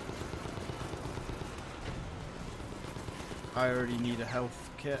 I already need a health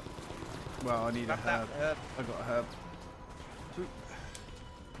kit. Well, I need a Grab that herb. I got a herb.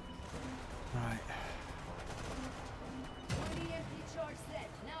 Right. One EMP charge set.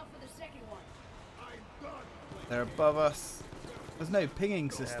 Now for the second one. They're above us. There's no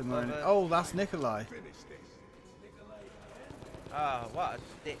pinging system or above anything. us. Oh, that's Nikolai. Oh, what a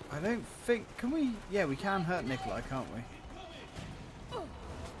dick. I don't think... Can we... Yeah, we can hurt Nikolai, can't we?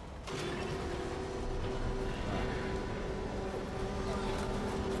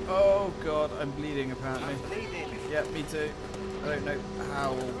 Oh, God. I'm bleeding, apparently. Bleeding. Yeah, me too. I don't know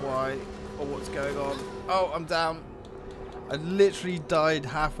how or why or what's going on. Oh, I'm down. I literally died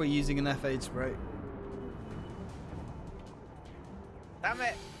halfway using an F8 spray. Damn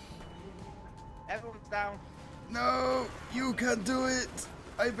it. Everyone's down. No, you can do it.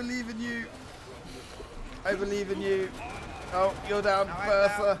 I believe in you. I believe in you. Oh, you're down, No, I'm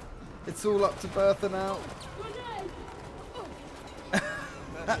Bertha. down. It's all up to Bertha now.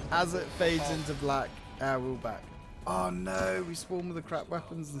 As it fades into black, we're all back. Oh no, we spawn with the crap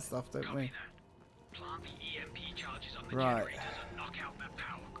weapons and stuff, don't we? Plant the EMP charges on the Right. generators and knock out the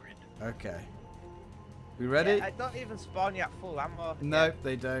power grid. Okay. We ready? Yeah, I don't even spawn you at full ammo. No,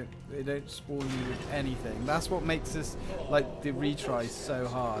 they don't. They don't spawn you with anything. That's what makes this, like, the retries so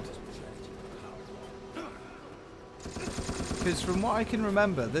hard. Because from what I can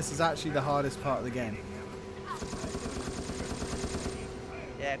remember, this is actually the hardest part of the game.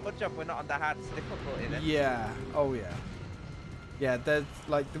 Yeah, good job we're not on the hardest difficulty then. Yeah. Oh yeah. Yeah, there's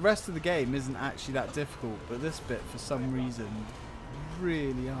like the rest of the game isn't actually that difficult, but this bit for some reason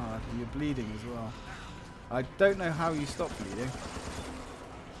really hard, and you're bleeding as well. I don't know how you stop bleeding.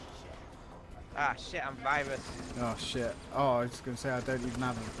 Ah shit, I'm virus. Oh shit. Oh, I was gonna say I don't even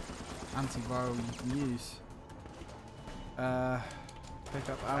have an antiviral you can use. Pick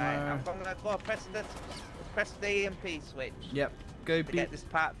up ammo. Right, I'm gonna go press the EMP switch Yep. Go to get beep. this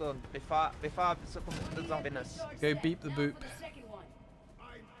part done before I succumb to the zombiness. Go beep the boop.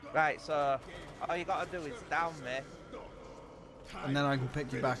 Right, so all you gotta do is down me. And then I can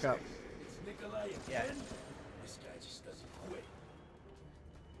pick you back up. Yeah. This guy just doesn't quit.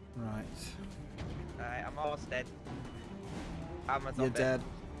 Right. Alright, I'm almost dead. I'm a You're zombie. dead.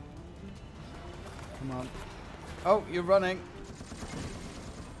 Come on. Oh, you're running.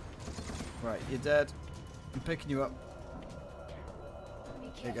 Right, you're dead. I'm picking you up.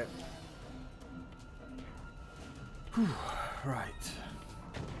 There you go. Whew. Right.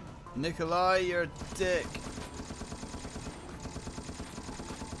 Nikolai, you're a dick.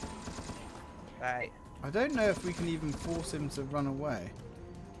 Right. I don't know if we can even force him to run away.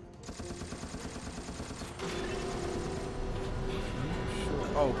 Sure.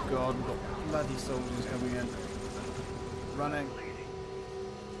 Oh god, we've got bloody soldiers coming in. Running.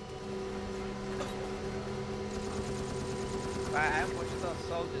 Right, I ambushed those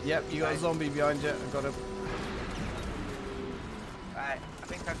soldiers. Yep, you got a Right. zombie behind you. I got him. Right, I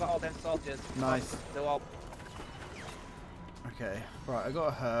think I got all them soldiers. Nice. They're all... Okay, right, I got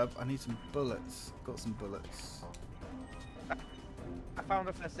a herb. I need some bullets. Got some bullets. I found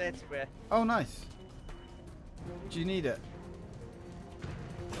a first aid spray. Oh, nice. Do you need it?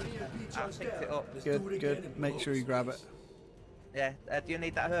 I picked it up. Good, good. Make sure you grab it. Yeah, do you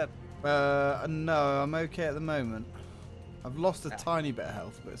need that herb? No, I'm okay at the moment. I've lost a tiny bit of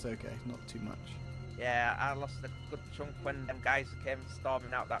health, but it's okay. Not too much. Yeah, I lost a good chunk when them guys came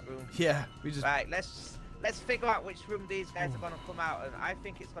storming out that room. Yeah, we just... Right, let's figure out which room these guys are going to come out, and I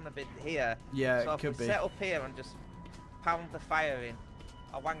think it's going to be here. Yeah, so it could if we be. set up here and just pound the fire in.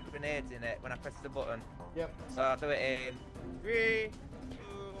 I wang grenades in it when I press the button. Yep. So I'll do it in 3, 2,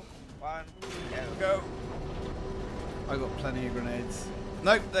 1, Go. I got plenty of grenades.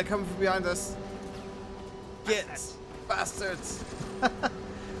 Nope, they're coming from behind us. Get bastards.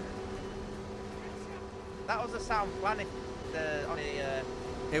 That was a sound plan if the on the.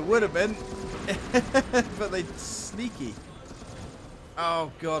 It would have been, but they sneaky.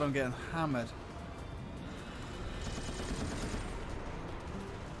 Oh god, I'm getting hammered.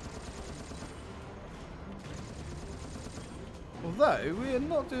 Although we are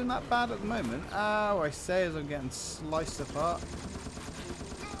not doing that bad at the moment. Oh, I say as I'm getting sliced apart.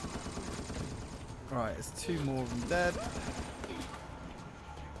 Right, there's 2 more of them dead.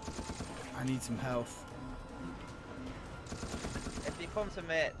 I need some health. If you come to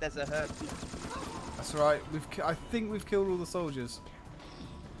me, there's a herb. That's right. I think we've killed all the soldiers.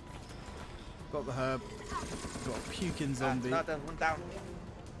 Got the herb. Got a puking zombie. No, there's one down.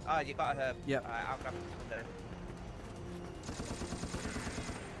 Oh, you got a herb. Yep. Alright, I'll grab this one then.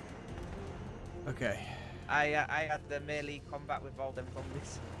 Okay. I had the melee combat with all them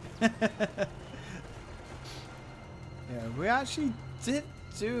zombies. Yeah, we actually did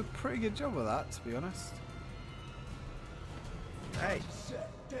do a pretty good job of that, to be honest. Hey.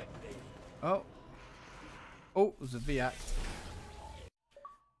 Oh. Oh, there's a V-act.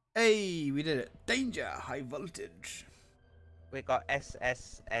 Hey, we did it. Danger, high voltage. We got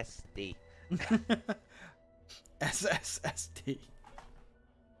SSSD. SSSD.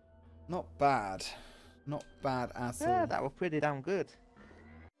 Not bad. Not bad at all. Yeah, that was pretty damn good.